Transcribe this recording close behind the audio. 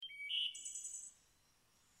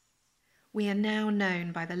we are now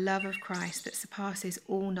known by the love of Christ that surpasses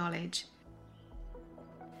all knowledge,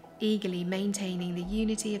 eagerly maintaining the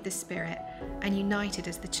unity of the Spirit and united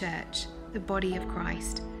as the church, the body of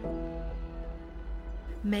Christ,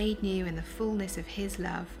 made new in the fullness of his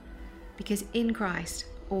love, because in Christ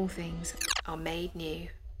all things are made new.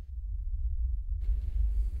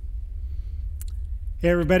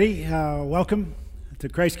 Hey everybody, welcome to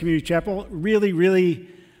Christ Community Chapel. Really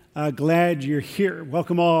glad you're here.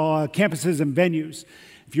 Welcome all campuses and venues.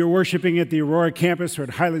 If you're worshiping at the Aurora campus or at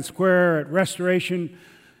Highland Square, at Restoration,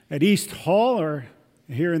 at East Hall, or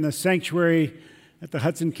here in the sanctuary at the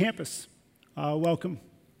Hudson campus, welcome.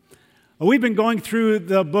 We've been going through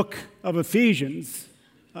the book of Ephesians,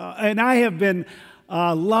 and I have been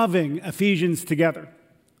loving Ephesians together,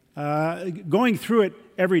 going through it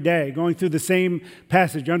every day, going through the same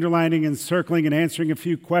passage, underlining and circling and answering a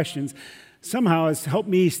few questions, somehow has helped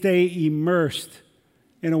me stay immersed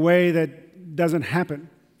in a way that doesn't happen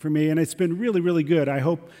for me, and it's been really good. I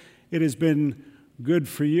hope it has been good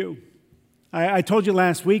for you. I told you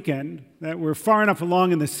last weekend that we're far enough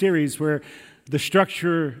along in the series where the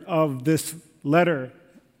structure of this letter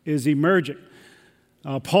is emerging.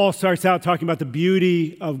 Paul starts out talking about the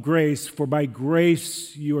beauty of grace, for by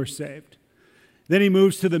grace you are saved. Then he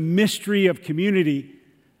moves to the mystery of community,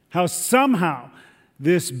 how somehow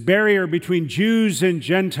this barrier between Jews and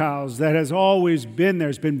Gentiles that has always been there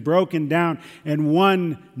has been broken down, and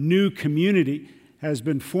one new community has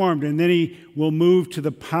been formed. And then he will move to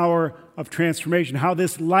the power of transformation, how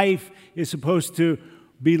this life is supposed to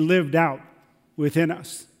be lived out within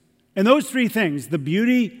us. And those three things, the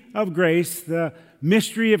beauty of grace, the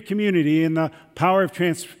mystery of community, and the power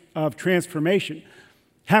of transformation,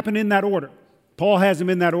 happen in that order. Paul has them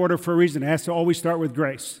in that order for a reason. It has to always start with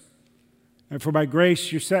grace. And for by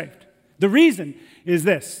grace you're saved. The reason is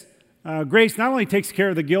this. Grace not only takes care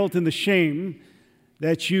of the guilt and the shame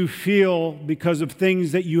that you feel because of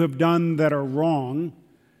things that you have done that are wrong,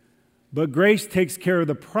 but grace takes care of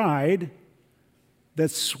the pride that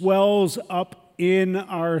swells up in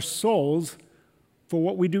our souls for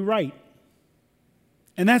what we do right.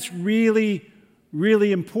 And that's really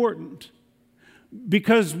important,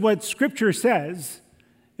 because what Scripture says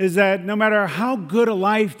is that no matter how good a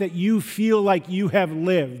life that you feel like you have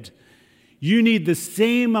lived, you need the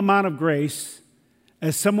same amount of grace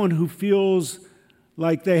as someone who feels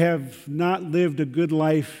like they have not lived a good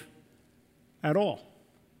life at all.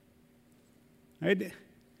 Right?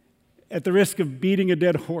 At the risk of beating a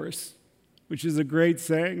dead horse, which is a great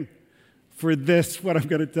saying for this, what I'm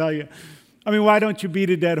going to tell you. I mean, why don't you beat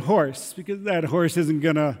a dead horse? Because that horse isn't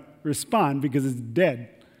going to respond because it's dead,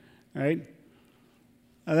 right?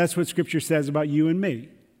 That's what Scripture says about you and me,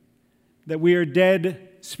 that we are dead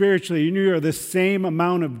spiritually. You are the same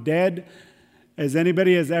amount of dead as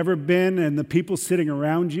anybody has ever been and the people sitting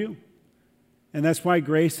around you. And that's why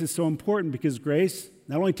grace is so important, because grace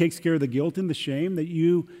not only takes care of the guilt and the shame that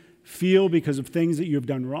you feel because of things that you have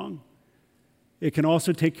done wrong, it can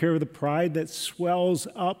also take care of the pride that swells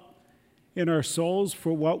up in our souls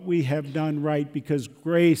for what we have done right, because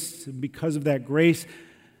of that grace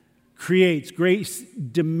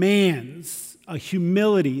demands a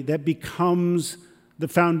humility that becomes the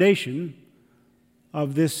foundation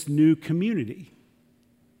of this new community.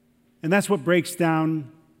 And that's what breaks down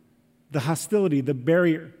the hostility, the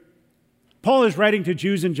barrier. Paul is writing to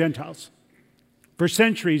Jews and Gentiles. For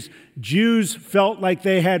centuries, Jews felt like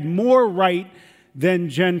they had more right than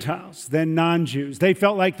Gentiles, than non-Jews. They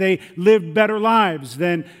felt like they lived better lives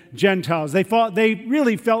than Gentiles. They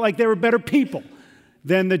really felt like they were better people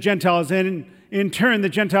than the Gentiles. And in turn, the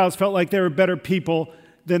Gentiles felt like they were better people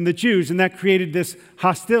than the Jews. And that created this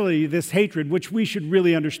hostility, this hatred, which we should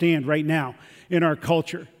really understand right now in our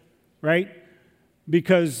culture, right?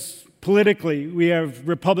 Because politically, we have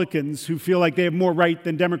Republicans who feel like they have more right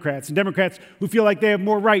than Democrats, and Democrats who feel like they have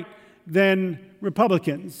more right than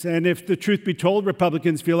Republicans. And if the truth be told,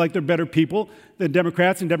 Republicans feel like they're better people than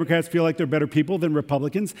Democrats, and Democrats feel like they're better people than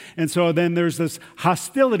Republicans. And so then there's this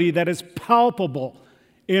hostility that is palpable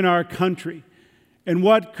in our country. And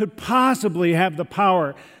what could possibly have the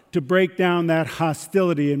power to break down that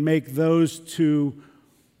hostility and make those two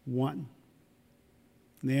one?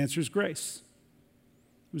 And the answer is grace.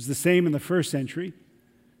 It was the same in the first century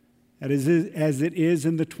as it is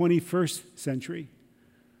in the 21st century.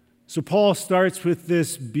 So Paul starts with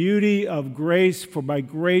this beauty of grace, for by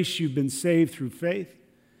grace you've been saved through faith.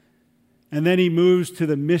 And then he moves to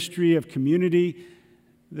the mystery of community,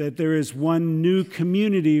 that there is one new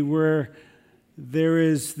community where there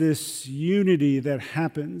is this unity that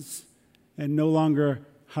happens and no longer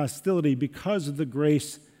hostility because of the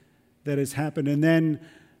grace that has happened. And then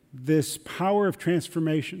this power of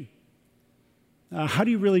transformation. How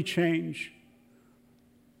do you really change?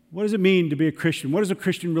 What does it mean to be a Christian? What does a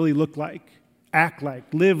Christian really look like, act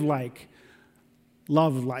like, live like,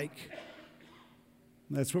 love like?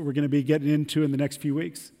 That's what we're going to be getting into in the next few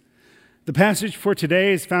weeks. The passage for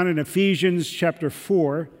today is found in Ephesians chapter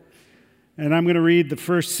 4, and I'm going to read the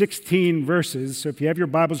first 16 verses. So if you have your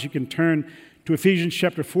Bibles, you can turn to Ephesians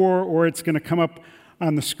chapter 4, or it's going to come up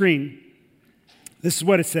on the screen. This is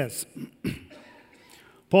what it says.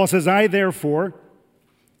 Paul says, I, therefore,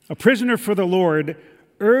 a prisoner for the Lord,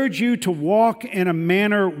 urge you to walk in a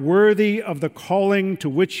manner worthy of the calling to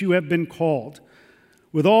which you have been called,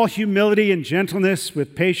 with all humility and gentleness,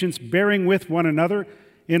 with patience, bearing with one another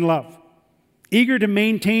in love, eager to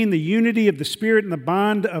maintain the unity of the Spirit and the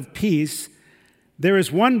bond of peace. There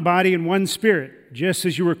is one body and one Spirit, just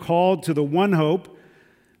as you were called to the one hope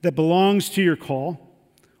that belongs to your call,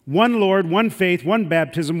 one Lord, one faith, one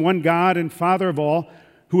baptism, one God and Father of all,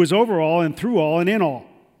 who is over all and through all and in all.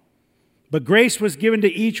 But grace was given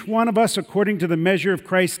to each one of us according to the measure of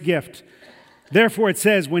Christ's gift. Therefore it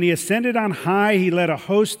says, when he ascended on high, he led a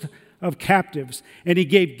host of captives, and he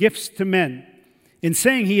gave gifts to men. In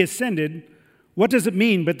saying he ascended, what does it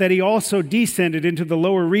mean but that he also descended into the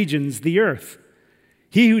lower regions, the earth?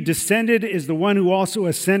 He who descended is the one who also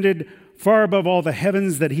ascended far above all the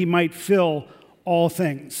heavens, that he might fill all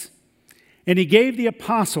things. And he gave the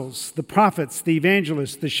apostles, the prophets, the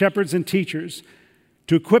evangelists, the shepherds and teachers,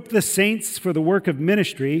 to equip the saints for the work of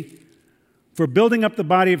ministry, for building up the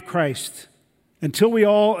body of Christ, until we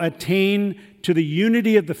all attain to the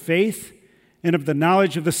unity of the faith and of the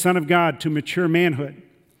knowledge of the Son of God, to mature manhood,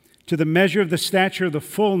 to the measure of the stature of the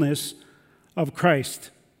fullness of Christ,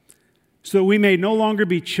 so that we may no longer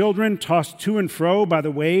be children tossed to and fro by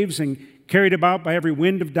the waves and carried about by every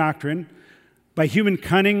wind of doctrine, by human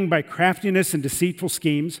cunning, by craftiness and deceitful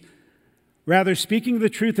schemes. Rather, speaking the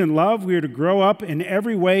truth in love, we are to grow up in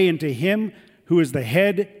every way into him who is the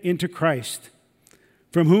head, into Christ,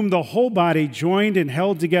 from whom the whole body, joined and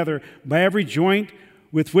held together by every joint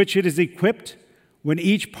with which it is equipped, when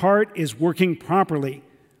each part is working properly,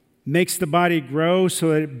 makes the body grow so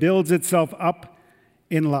that it builds itself up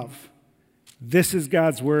in love. This is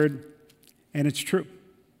God's word, and it's true.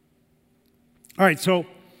 All right, so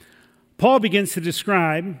Paul begins to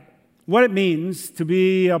describe what it means to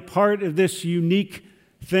be a part of this unique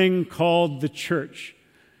thing called the church.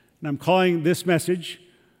 And I'm calling this message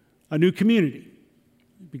a new community,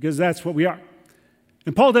 because that's what we are.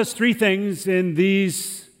 And Paul does three things in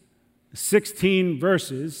these 16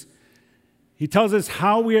 verses. He tells us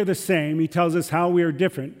how we are the same, he tells us how we are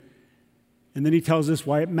different, and then he tells us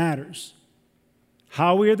why it matters.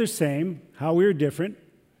 How we are the same, how we are different,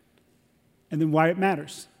 and then why it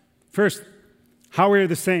matters. First, how we are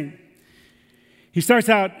the same. He starts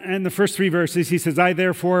out in the first three verses. He says, I,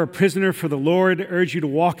 therefore, a prisoner for the Lord, urge you to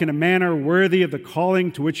walk in a manner worthy of the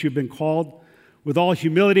calling to which you've been called, with all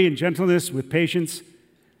humility and gentleness, with patience,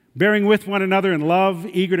 bearing with one another in love,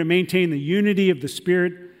 eager to maintain the unity of the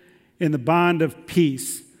Spirit in the bond of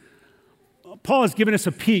peace. Paul has given us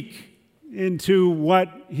a peek into what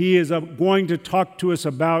he is going to talk to us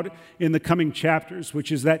about in the coming chapters,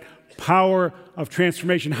 which is that power of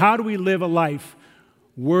transformation. How do we live a life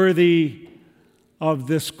worthy of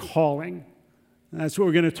this calling? That's what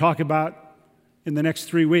we're going to talk about in the next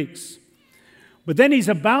 3 weeks. But then he's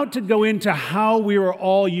about to go into how we are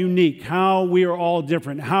all unique, how we are all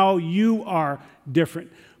different, how you are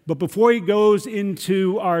different. But before he goes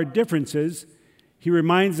into our differences, he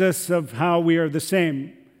reminds us of how we are the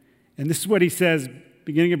same. And this is what he says,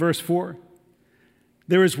 beginning of verse 4.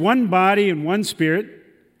 There is one body and one Spirit,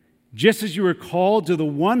 just as you were called to the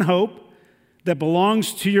one hope that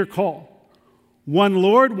belongs to your call. One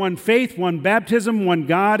Lord, one faith, one baptism, one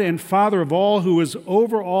God and Father of all, who is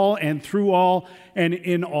over all and through all and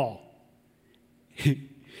in all. He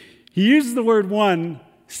uses the word one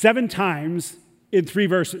 7 times in 3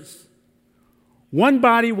 verses. One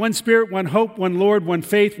body, one Spirit, one hope, one Lord, one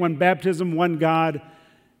faith, one baptism, one God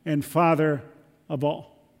and Father of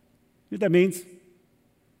all. You know what that means?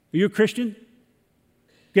 Are you a Christian?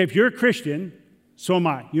 Okay, if you're a Christian, so am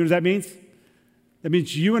I. You know what that means? That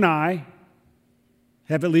means you and I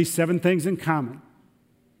have at least 7 things in common.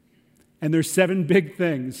 And there's 7 big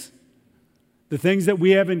things. The things that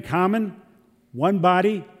we have in common: one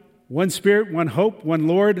body, one Spirit, one hope, one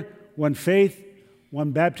Lord, one faith,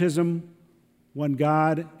 one baptism, one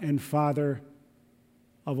God and Father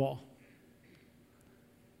of all.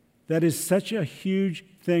 That is such a huge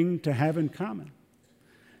thing to have in common.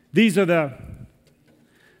 These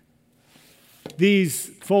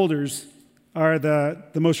folders are the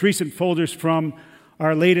most recent folders from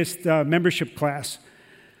our latest membership class.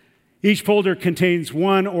 Each folder contains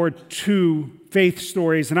one or two faith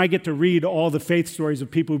stories, and I get to read all the faith stories of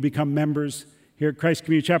people who become members here at Christ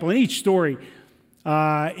Community Chapel. And each story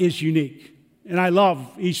is unique. And I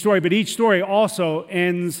love each story, but each story also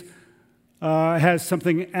has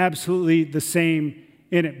something absolutely the same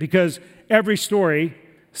in it, because every story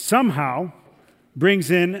somehow brings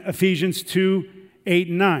in Ephesians 2, 8,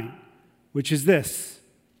 and 9, which is this: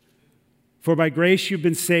 "For by grace you've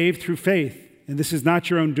been saved through faith, and this is not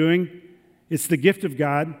your own doing. It's the gift of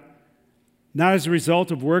God, not as a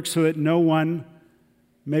result of works, so that no one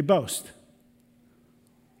may boast."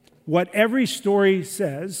 What every story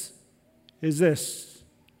says is this: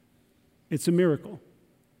 it's a miracle.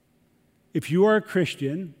 If you are a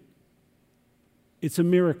Christian, it's a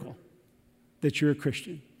miracle that you're a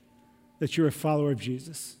Christian, that you're a follower of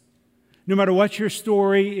Jesus. No matter what your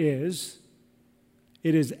story is,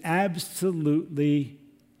 it is absolutely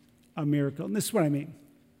a miracle. And this is what I mean.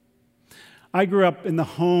 I grew up in the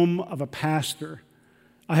home of a pastor.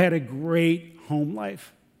 I had a great home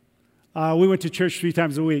life. We went to church 3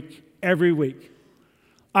 times a week, every week.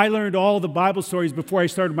 I learned all the Bible stories before I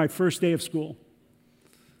started my first day of school.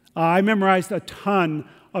 I memorized a ton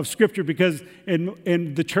of Scripture because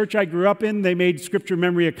in the church I grew up in, they made Scripture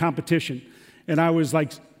memory a competition. And I was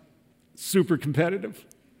like super competitive.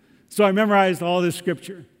 So I memorized all this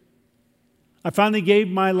Scripture. I finally gave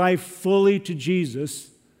my life fully to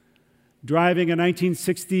Jesus, driving a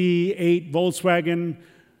 1968 Volkswagen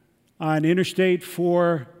on Interstate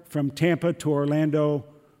 4 from Tampa to Orlando,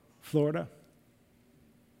 Florida.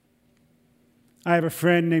 I have a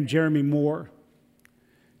friend named Jeremy Moore.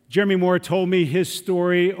 Jeremy Moore told me his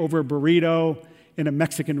story over a burrito in a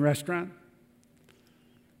Mexican restaurant.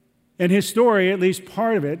 And his story, at least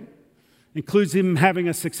part of it, includes him having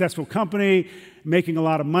a successful company, making a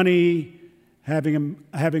lot of money,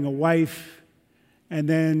 having a wife, and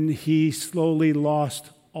then he slowly lost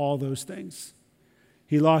all those things.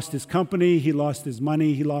 He lost his company, he lost his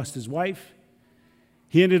money, he lost his wife.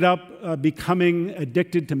 He ended up becoming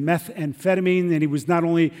addicted to methamphetamine, and he was not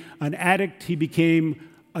only an addict, he became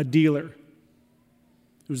a dealer.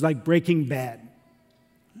 It was like Breaking Bad.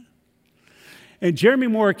 And Jeremy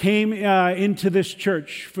Moore came into this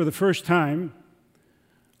church for the first time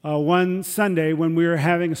one Sunday when we were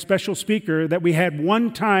having a special speaker that we had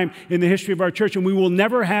one time in the history of our church, and we will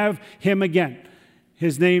never have him again.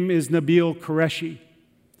 His name is Nabil Qureshi.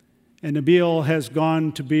 And Nabil has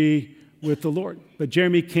gone to be with the Lord. But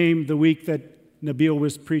Jeremy came the week that Nabil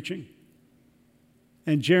was preaching.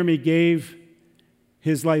 And Jeremy gave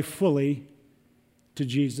his life fully to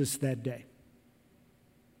Jesus that day.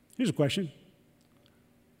 Here's a question.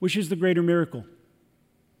 Which is the greater miracle?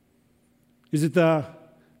 Is it the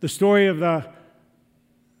story of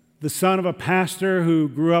the son of a pastor who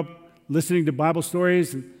grew up listening to Bible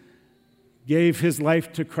stories and gave his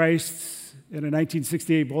life to Christ in a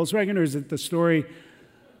 1968 Volkswagen? Or is it the story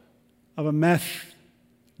of a meth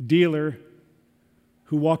dealer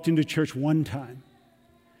who walked into church one time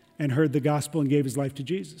and heard the gospel and gave his life to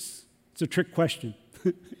Jesus? It's a trick question.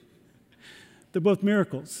 They're both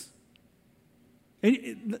miracles.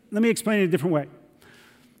 And let me explain it a different way.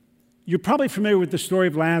 You're probably familiar with the story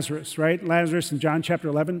of Lazarus, right? Lazarus in John chapter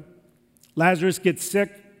 11. Lazarus gets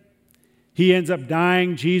sick. He ends up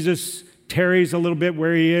dying. Jesus tarries a little bit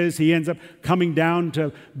where he is. He ends up coming down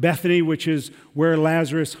to Bethany, which is where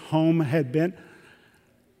Lazarus' home had been.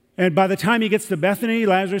 And by the time he gets to Bethany,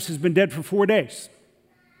 Lazarus has been dead for 4 days.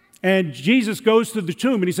 And Jesus goes to the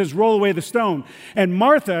tomb and he says, "Roll away the stone." And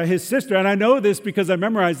Martha, his sister, and I know this because I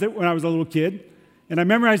memorized it when I was a little kid, and I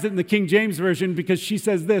memorized it in the King James Version because she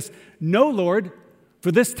says this: "No, Lord,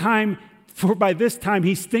 for by this time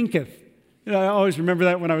he stinketh." You know, I always remember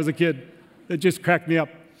that when I was a kid. It just cracked me up.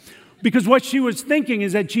 Because what she was thinking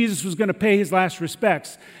is that Jesus was going to pay his last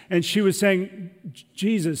respects. And she was saying,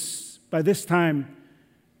 Jesus, by this time,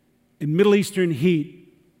 in Middle Eastern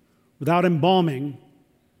heat, without embalming,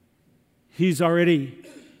 he's already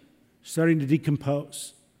starting to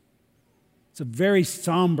decompose. It's a very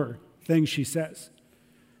somber thing she says.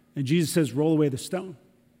 And Jesus says, "Roll away the stone."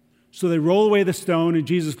 So they roll away the stone, and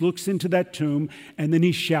Jesus looks into that tomb, and then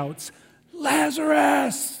he shouts,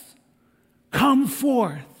 "Lazarus, come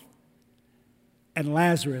forth." And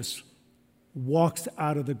Lazarus walks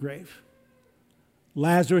out of the grave.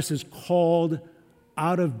 Lazarus is called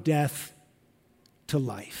out of death to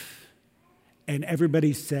life. And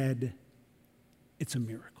everybody said, it's a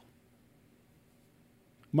miracle.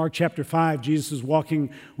 Mark chapter 5, Jesus is walking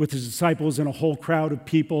with his disciples and a whole crowd of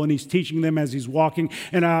people, and he's teaching them as he's walking.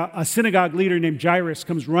 And a synagogue leader named Jairus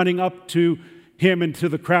comes running up to him and to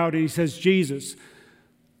the crowd, and he says, "Jesus,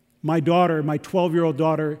 my daughter, my 12-year-old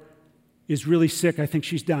daughter, is really sick. I think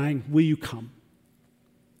she's dying. Will you come?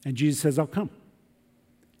 And Jesus says, I'll come.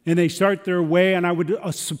 And they start their way, and I would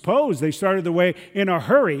suppose they started the way in a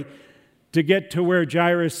hurry to get to where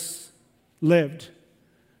Jairus lived.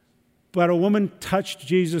 But a woman touched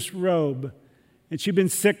Jesus' robe, and she'd been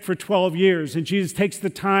sick for 12 years, and Jesus takes the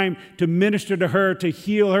time to minister to her, to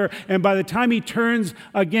heal her, and by the time he turns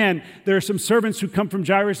again, there are some servants who come from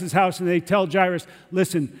Jairus' house, and they tell Jairus,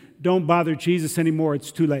 listen, don't bother Jesus anymore,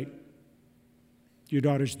 it's too late. Your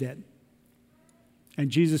daughter's dead. And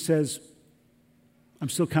Jesus says, I'm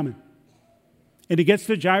still coming. And he gets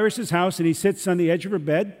to Jairus' house, and he sits on the edge of her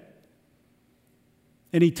bed,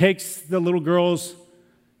 and he takes the little girl's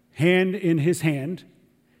hand in his hand,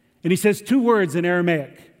 and he says two words in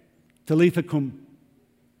Aramaic, Talitha kum,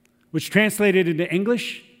 which translated into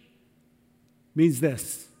English means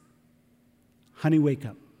this: honey, wake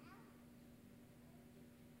up.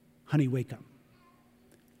 Honey, wake up.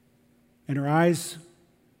 And her eyes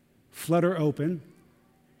flutter open,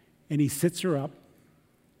 and he sits her up,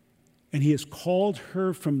 and he has called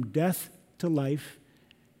her from death to life,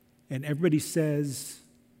 and everybody says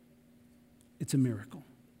it's a miracle.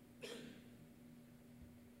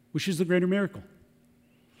 Which is the greater miracle?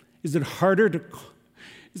 Is it harder to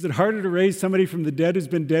raise somebody from the dead who's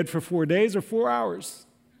been dead for 4 days or 4 hours?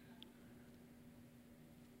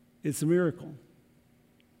 It's a miracle.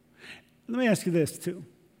 Let me ask you this too.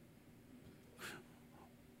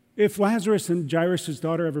 If Lazarus and Jairus'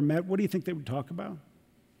 daughter ever met, what do you think they would talk about?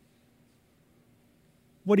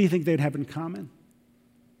 What do you think they'd have in common?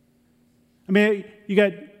 I mean, you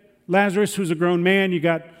got Lazarus, who's a grown man. You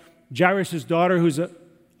got Jairus' daughter, who's a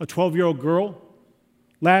 12-year-old girl.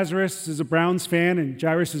 Lazarus is a Browns fan, and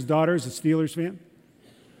Jairus' daughter is a Steelers fan.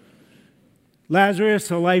 Lazarus,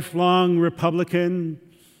 a lifelong Republican.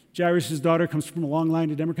 Jairus' daughter comes from a long line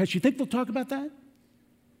of Democrats. You think they'll talk about that?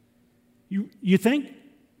 You think?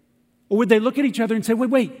 Or would they look at each other and say,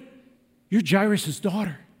 wait, you're Jairus'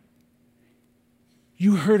 daughter.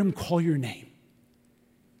 You heard him call your name.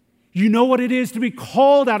 You know what it is to be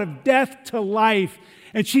called out of death to life.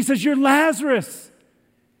 And she says, you're Lazarus.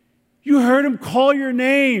 You heard him call your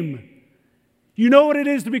name. You know what it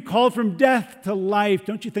is to be called from death to life.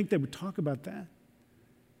 Don't you think they would talk about that?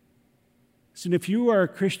 So if you are a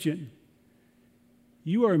Christian,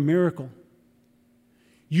 you are a miracle.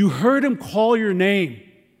 You heard him call your name.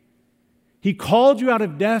 He called you out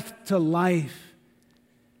of death to life.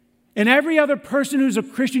 And every other person who's a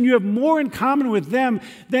Christian, you have more in common with them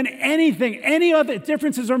than anything. Any other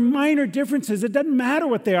differences are minor differences. It doesn't matter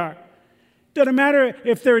what they are. It doesn't matter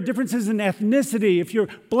if there are differences in ethnicity, if you're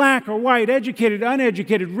black or white, educated,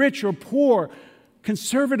 uneducated, rich or poor,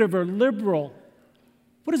 conservative or liberal.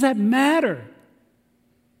 What does that matter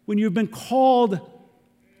when you've been called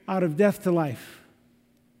out of death to life?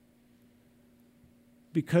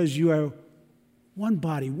 Because you are one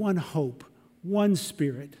body, one hope, one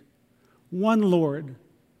Spirit, one Lord,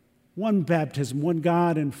 one baptism, one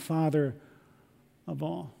God and Father of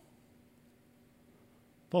all.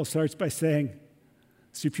 Paul starts by saying,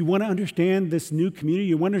 so if you want to understand this new community,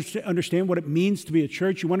 you want to understand what it means to be a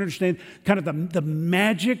church, you want to understand kind of the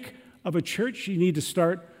magic of a church, you need to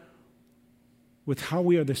start with how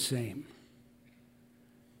we are the same.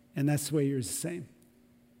 And that's the way you're the same.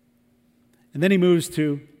 And then he moves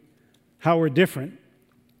to how we're different.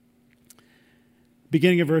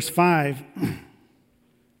 Beginning of verse 5,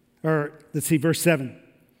 verse 7.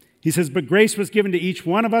 He says, but grace was given to each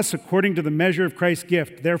one of us according to the measure of Christ's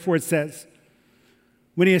gift. Therefore it says,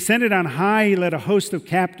 when he ascended on high, he led a host of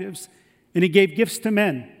captives, and he gave gifts to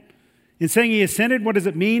men. In saying he ascended, what does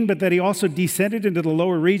it mean? But that he also descended into the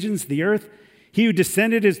lower regions, the earth. He who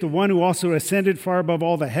descended is the one who also ascended far above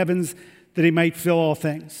all the heavens, that he might fill all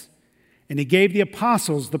things. And he gave the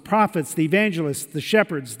apostles, the prophets, the evangelists, the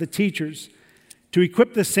shepherds, the teachers, to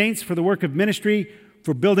equip the saints for the work of ministry,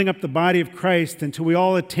 for building up the body of Christ, until we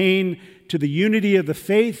all attain to the unity of the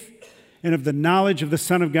faith and of the knowledge of the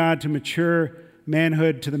Son of God, to mature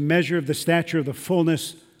manhood, to the measure of the stature of the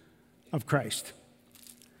fullness of Christ.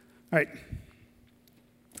 All right.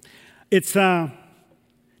 It's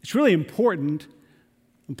really important.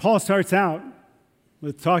 And Paul starts out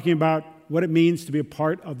with talking about what it means to be a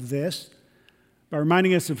part of this by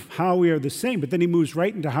reminding us of how we are the same, but then he moves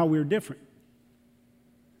right into how we're different.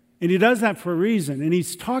 And he does that for a reason. And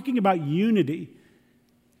he's talking about unity.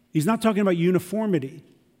 He's not talking about uniformity.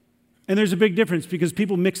 And there's a big difference because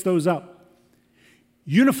people mix those up.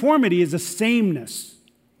 Uniformity is a sameness,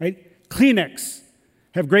 right? Kleenex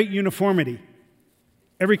have great uniformity.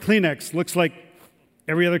 Every Kleenex looks like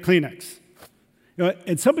every other Kleenex.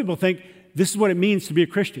 And some people think this is what it means to be a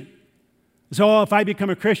Christian. So if I become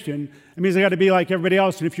a Christian, it means I got to be like everybody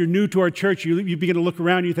else. And if you're new to our church, you begin to look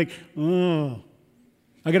around and you think, oh,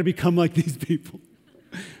 I got to become like these people.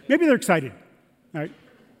 Maybe they're excited. All right.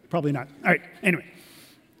 Probably not. All right. Anyway,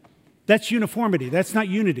 that's uniformity. That's not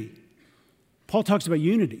unity. Paul talks about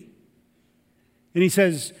unity. And he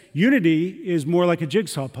says unity is more like a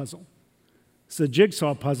jigsaw puzzle. It's a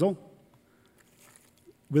jigsaw puzzle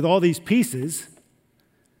with all these pieces,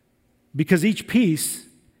 because each piece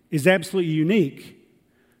is absolutely unique,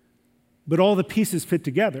 but all the pieces fit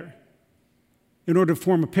together in order to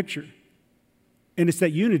form a picture. And it's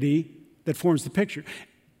that unity that forms the picture.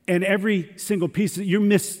 And every single piece, you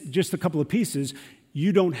miss just a couple of pieces,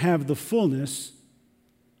 you don't have the fullness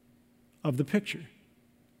of the picture.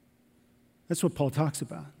 That's what Paul talks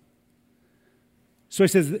about. So he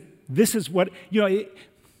says, this is what,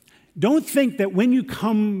 don't think that when you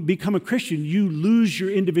become a Christian, you lose your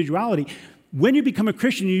individuality. When you become a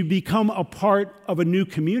Christian, you become a part of a new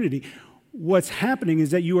community. What's happening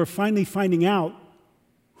is that you are finally finding out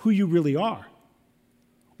who you really are.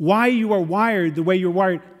 Why you are wired the way you're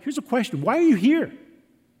wired. Here's a question. Why are you here?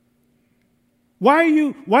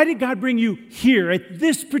 Why did God bring you here at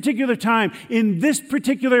this particular time, in this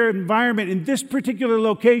particular environment, in this particular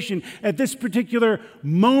location, at this particular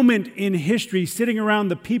moment in history, sitting around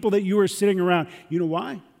the people that you are sitting around? You know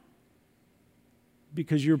why?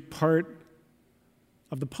 Because you're part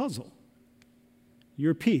of the puzzle.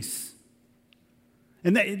 You're a piece.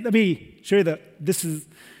 And let me show you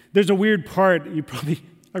there's a weird part.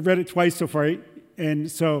 I've read it twice so far, and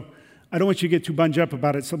so I don't want you to get too bunged up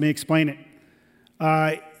about it, so let me explain it.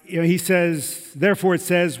 He says, therefore it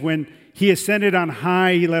says, when he ascended on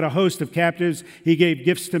high, he led a host of captives. He gave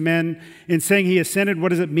gifts to men. In saying he ascended, what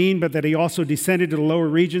does it mean? But that he also descended to the lower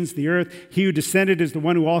regions, the earth. He who descended is the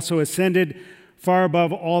one who also ascended far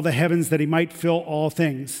above all the heavens, that he might fill all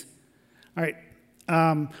things. All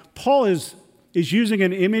right. Paul is using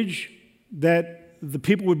an image that the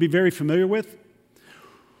people would be very familiar with.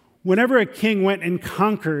 Whenever a king went and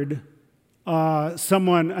conquered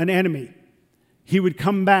an enemy, he would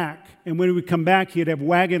come back, and when he would come back, he'd have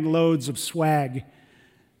wagon loads of swag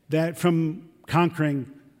that from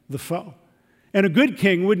conquering the foe. And a good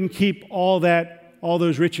king wouldn't keep all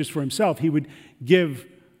those riches for himself. He would give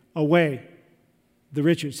away the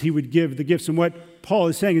riches. He would give the gifts. And what Paul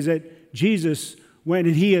is saying is that Jesus went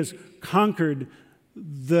and he has conquered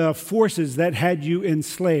the forces that had you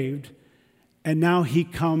enslaved, and now he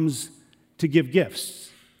comes to give gifts.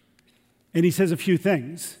 And he says a few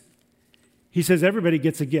things. He says everybody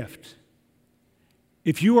gets a gift.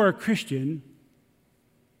 If you are a Christian,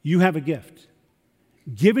 you have a gift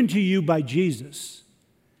given to you by Jesus.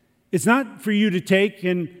 It's not for you to take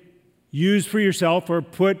and use for yourself or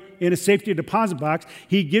put in a safety deposit box.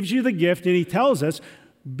 He gives you the gift, and he tells us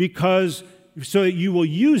so that you will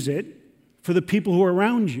use it for the people who are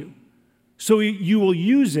around you. So you will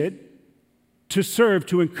use it to serve,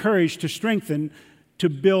 to encourage, to strengthen, to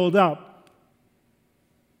build up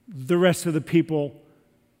the rest of the people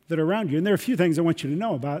that are around you. And there are a few things I want you to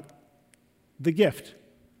know about the gift.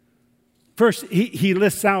 First, he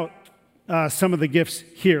lists out some of the gifts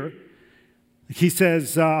here. He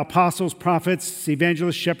says apostles, prophets,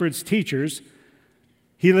 evangelists, shepherds, teachers.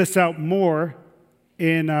 He lists out more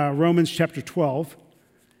in Romans chapter 12.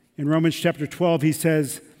 In Romans chapter 12, he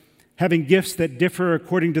says, having gifts that differ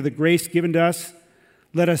according to the grace given to us,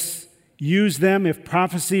 let us use them, if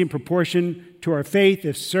prophecy in proportion to our faith,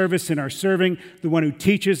 if service in our serving, the one who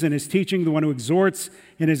teaches in his teaching, the one who exhorts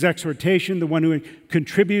in his exhortation, the one who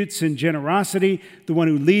contributes in generosity, the one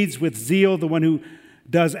who leads with zeal, the one who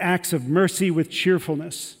does acts of mercy with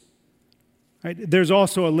cheerfulness. Right? There's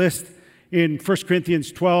also a list in 1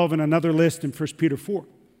 Corinthians 12 and another list in 1 Peter 4.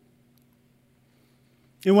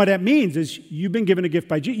 And what that means is you've been given a gift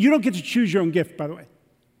by Jesus. You don't get to choose your own gift, by the way.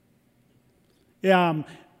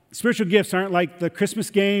 Spiritual gifts aren't like the Christmas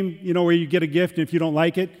game, where you get a gift, and if you don't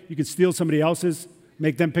like it, you can steal somebody else's,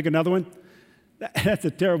 make them pick another one. That's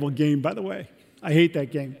a terrible game, by the way. I hate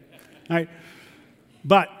that game. All right?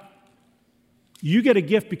 But you get a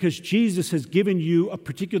gift because Jesus has given you a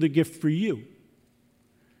particular gift for you.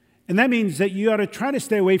 And that means that you ought to try to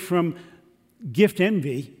stay away from gift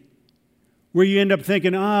envy, where you end up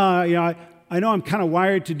thinking, I know I'm kind of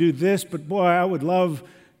wired to do this, but boy, I would love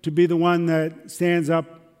to be the one that stands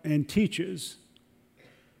up and teaches,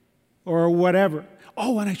 or whatever.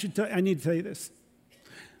 Oh, and I need to tell you this.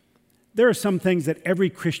 There are some things that every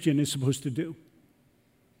Christian is supposed to do.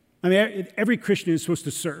 I mean, every Christian is supposed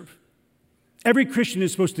to serve. Every Christian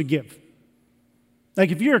is supposed to give. Like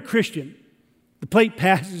if you're a Christian, the plate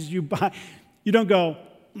passes you by, you don't go,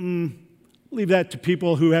 Leave that to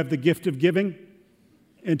people who have the gift of giving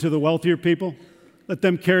and to the wealthier people. Let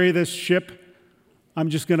them carry this ship. I'm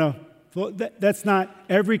just going to, that's not,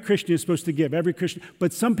 every Christian is supposed to give, every Christian.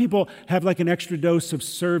 But some people have like an extra dose of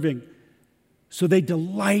serving. So they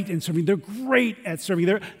delight in serving. They're great at serving.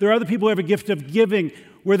 There are other people who have a gift of giving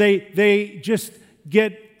where they just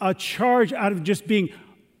get a charge out of just being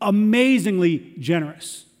amazingly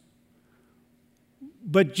generous.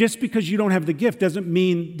 But just because you don't have the gift doesn't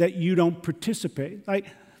mean that you don't participate. Like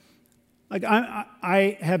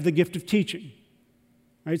I have the gift of teaching,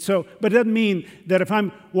 right? So, but it doesn't mean that if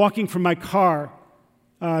I'm walking from my car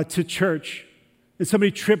to church and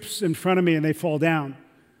somebody trips in front of me and they fall down,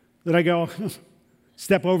 that I go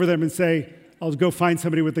step over them and say, I'll go find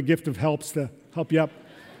somebody with the gift of helps to help you up.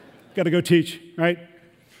 Got to go teach, right?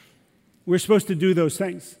 We're supposed to do those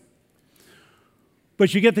things.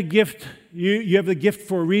 But you get the gift, you have the gift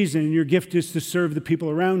for a reason, and your gift is to serve the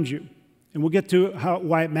people around you. And we'll get to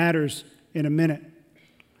why it matters in a minute.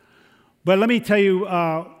 But let me tell you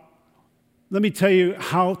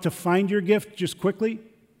how to find your gift just quickly.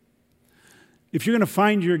 If you're going to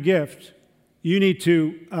find your gift, you need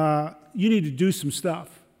to do some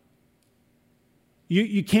stuff.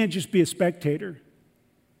 You can't just be a spectator.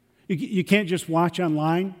 You can't just watch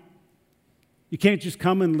online. You can't just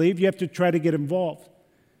come and leave. You have to try to get involved.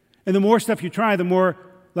 And the more stuff you try, the more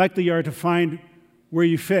likely you are to find where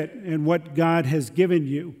you fit and what God has given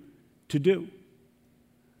you to do.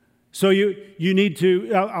 So you need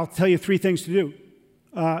to, I'll tell you 3 things to do.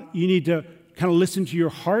 You need to kind of listen to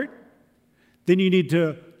your heart. Then you need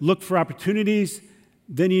to look for opportunities.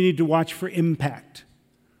 Then you need to watch for impact.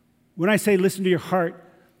 When I say listen to your heart,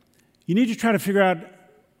 you need to try to figure out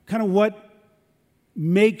kind of what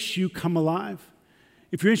makes you come alive.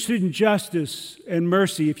 If you're interested in justice and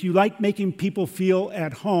mercy, if you like making people feel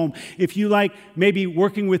at home, if you like maybe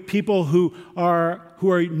working with people who are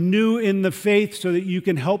new in the faith so that you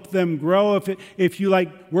can help them grow, if you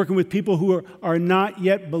like working with people who are not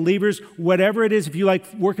yet believers, whatever it is, if you like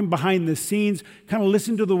working behind the scenes, kind of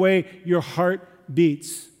listen to the way your heart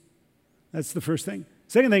beats. That's the first thing.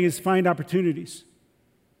 Second thing is find opportunities.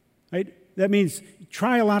 Right? That means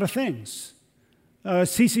try a lot of things.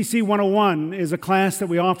 CCC 101 is a class that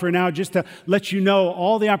we offer now just to let you know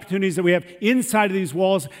all the opportunities that we have inside of these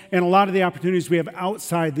walls and a lot of the opportunities we have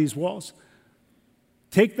outside these walls.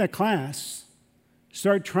 Take that class.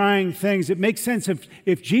 Start trying things. It makes sense.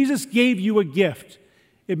 If Jesus gave you a gift,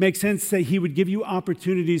 it makes sense that he would give you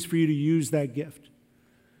opportunities for you to use that gift.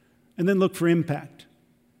 And then look for impact.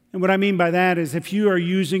 And what I mean by that is if you are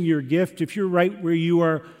using your gift, if you're right where you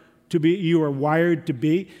are wired to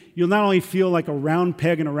be, you'll not only feel like a round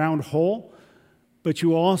peg in a round hole, but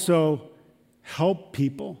you also help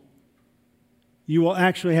people. You will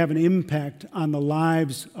actually have an impact on the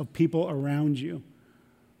lives of people around you,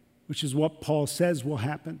 which is what Paul says will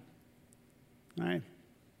happen. All right?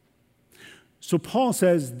 So Paul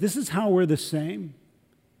says, this is how we're the same.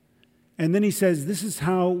 And then he says, this is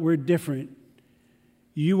how we're different.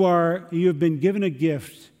 You have been given a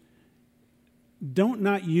gift. Don't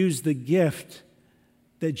not use the gift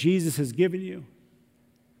that Jesus has given you.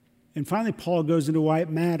 And finally, Paul goes into why it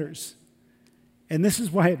matters. And this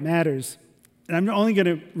is why it matters. And I'm only going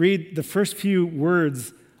to read the first few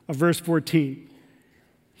words of verse 14.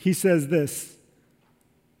 He says this,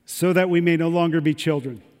 so that we may no longer be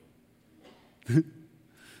children.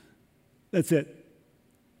 That's it.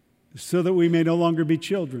 So that we may no longer be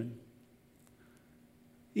children.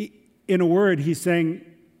 In a word, he's saying,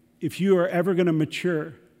 if you are ever going to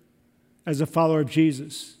mature as a follower of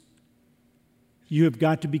Jesus, you have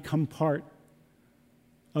got to become part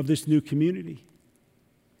of this new community.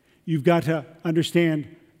 You've got to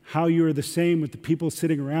understand how you are the same with the people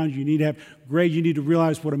sitting around you. You need to have Greg, you need to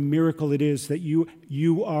realize what a miracle it is that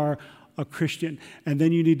you are a Christian. And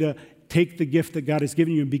then you need to take the gift that God has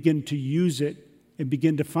given you and begin to use it and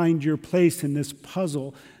begin to find your place in this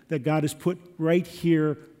puzzle that God has put right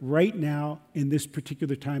here, right now, in this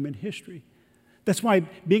particular time in history. That's why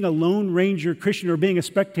being a Lone Ranger Christian or being a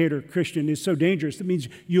spectator Christian is so dangerous. It means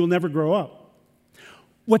you'll never grow up.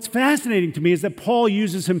 What's fascinating to me is that Paul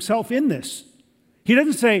uses himself in this. He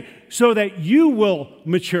doesn't say, so that you will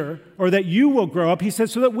mature or that you will grow up. He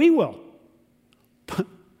says, so that we will.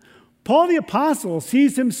 Paul the Apostle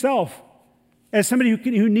sees himself as somebody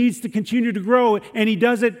who needs to continue to grow, and he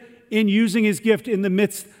does it in using his gift in the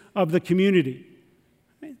midst of the community.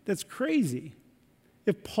 That's crazy.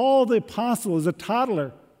 If Paul the Apostle is a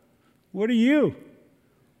toddler, what are you?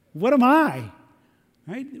 What am I?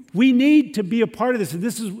 Right? We need to be a part of this, and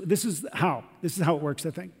this is how it works,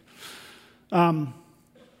 I think.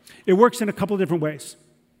 It works in a couple of different ways.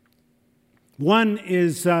 One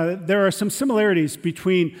is there are some similarities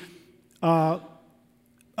between a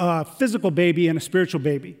physical baby and a spiritual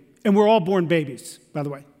baby. And we're all born babies, by the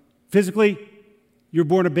way. Physically, you're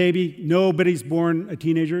born a baby. Nobody's born a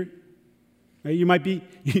teenager. Right? You might be,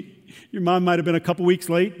 your mom might have been a couple weeks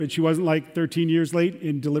late, but she wasn't like 13 years late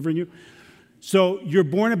in delivering you. So you're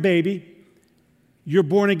born a baby. You're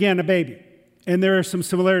born again a baby. And there are some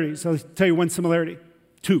similarities. I'll tell you one similarity.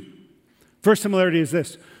 Two. First similarity is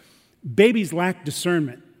this. Babies lack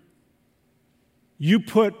discernment. You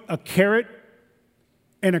put a carrot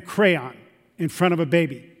and a crayon in front of a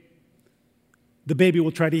baby. The baby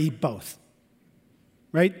will try to eat both.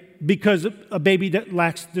 Right? Because a baby that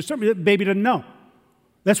lacks discernment, the baby doesn't know.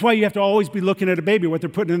 That's why you have to always be looking at a baby, what they're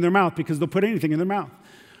putting in their mouth, because they'll put anything in their mouth.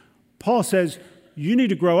 Paul says, you need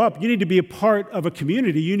to grow up. You need to be a part of a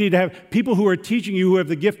community. You need to have people who are teaching you, who have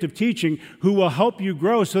the gift of teaching, who will help you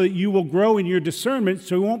grow so that you will grow in your discernment,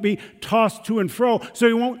 so you won't be tossed to and fro, so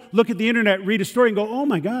you won't look at the internet, read a story, and go, oh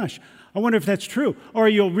my gosh, I wonder if that's true. Or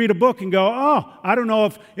you'll read a book and go, oh, I don't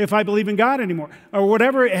know if I believe in God anymore. Or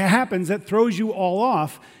whatever happens that throws you all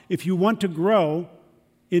off. If you want to grow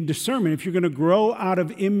in discernment, if you're going to grow out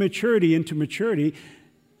of immaturity into maturity,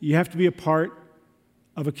 you have to be a part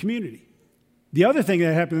of a community. The other thing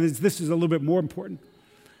that happens is, this is a little bit more important,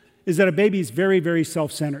 is that a baby is very, very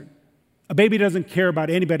self-centered. A baby doesn't care about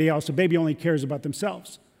anybody else. A baby only cares about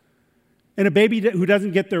themselves. And a baby who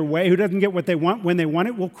doesn't get their way, who doesn't get what they want when they want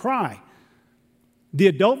it, will cry. The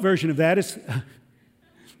adult version of that is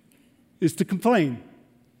to complain.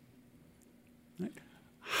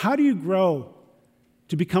 How do you grow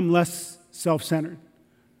to become less self-centered?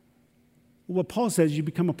 Well, what Paul says, you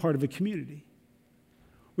become a part of a community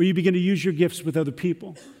where you begin to use your gifts with other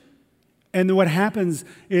people. And then what happens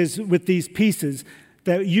is, with these pieces,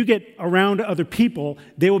 that you get around other people,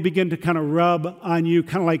 they will begin to kind of rub on you,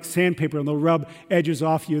 kind of like sandpaper, and they'll rub edges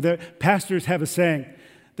off you. The pastors have a saying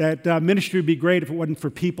that ministry would be great if it wasn't for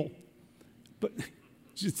people. But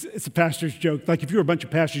it's a pastor's joke. Like if you were a bunch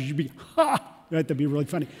of pastors, you'd be, ha! Right? That'd be really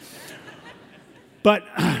funny. But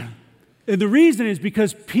the reason is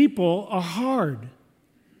because people are hard.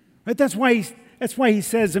 Right? That's why he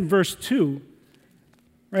says in verse 2,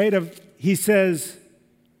 right? He says,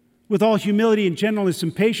 with all humility and gentleness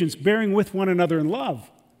and patience, bearing with one another in love.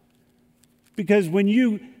 Because when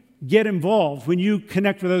you get involved, when you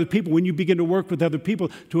connect with other people, when you begin to work with other people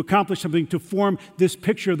to accomplish something, to form this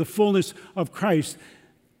picture of the fullness of Christ,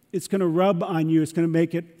 it's going to rub on you. It's going to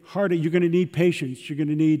make it harder. You're going to need patience. You're going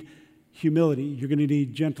to need humility. You're going to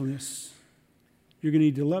need gentleness. You're going to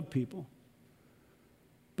need to love people.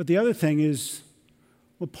 But the other thing is,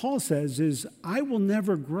 what Paul says is, I will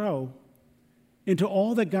never grow into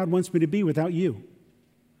all that God wants me to be without you.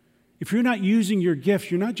 If you're not using your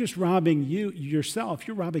gifts, you're not just robbing yourself,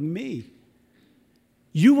 you're robbing me.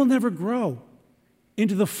 You will never grow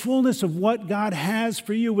into the fullness of what God has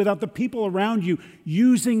for you without the people around you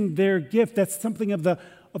using their gift. That's something of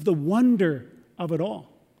the wonder of it all.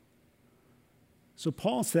 So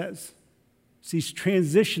Paul says, he's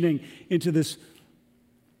transitioning into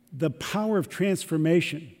the power of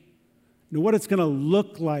transformation, what it's going to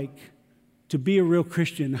look like to be a real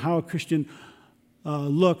Christian, how a Christian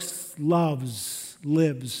looks, loves,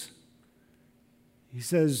 lives. He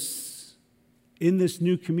says, in this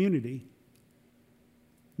new community,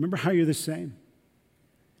 remember how you're the same.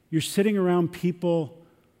 You're sitting around people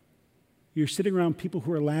who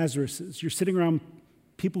are Lazaruses. You're sitting around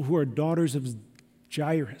people who are daughters of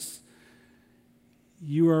Jairus.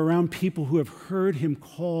 You are around people who have heard him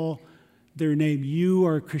call their name. You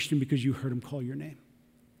are a Christian because you heard him call your name.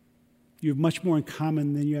 You have much more in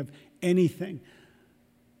common than you have anything,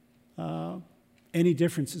 any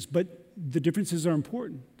differences. But the differences are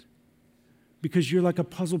important because you're like a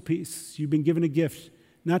puzzle piece. You've been given a gift,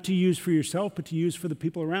 not to use for yourself, but to use for the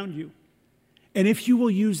people around you. And if you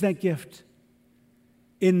will use that gift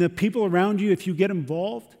in the people around you, if you get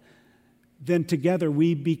involved, then together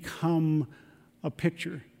we become a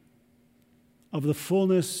picture of the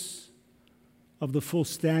fullness of the full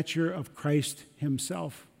stature of Christ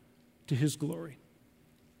himself, to his glory.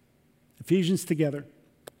 Ephesians together,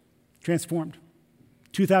 transformed.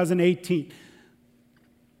 2018,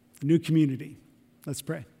 new community. Let's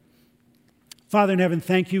pray. Father in heaven,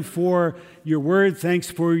 thank you for your word.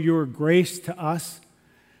 Thanks for your grace to us.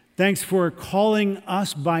 Thanks for calling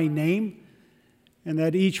us by name, and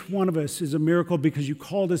that each one of us is a miracle because you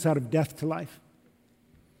called us out of death to life.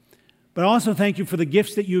 But also thank you for the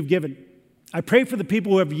gifts that you've given. I pray for the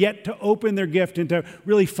people who have yet to open their gift and to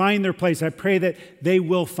really find their place. I pray that they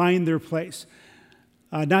will find their place,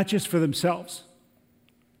 not just for themselves,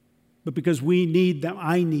 but because we need them.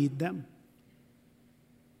 I need them.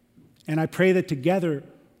 And I pray that together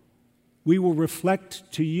we will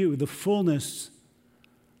reflect to you the fullness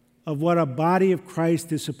of what a body of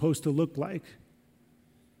Christ is supposed to look like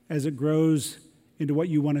as it grows into what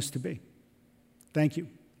you want us to be. Thank you.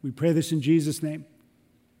 We pray this in Jesus' name.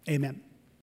 Amen.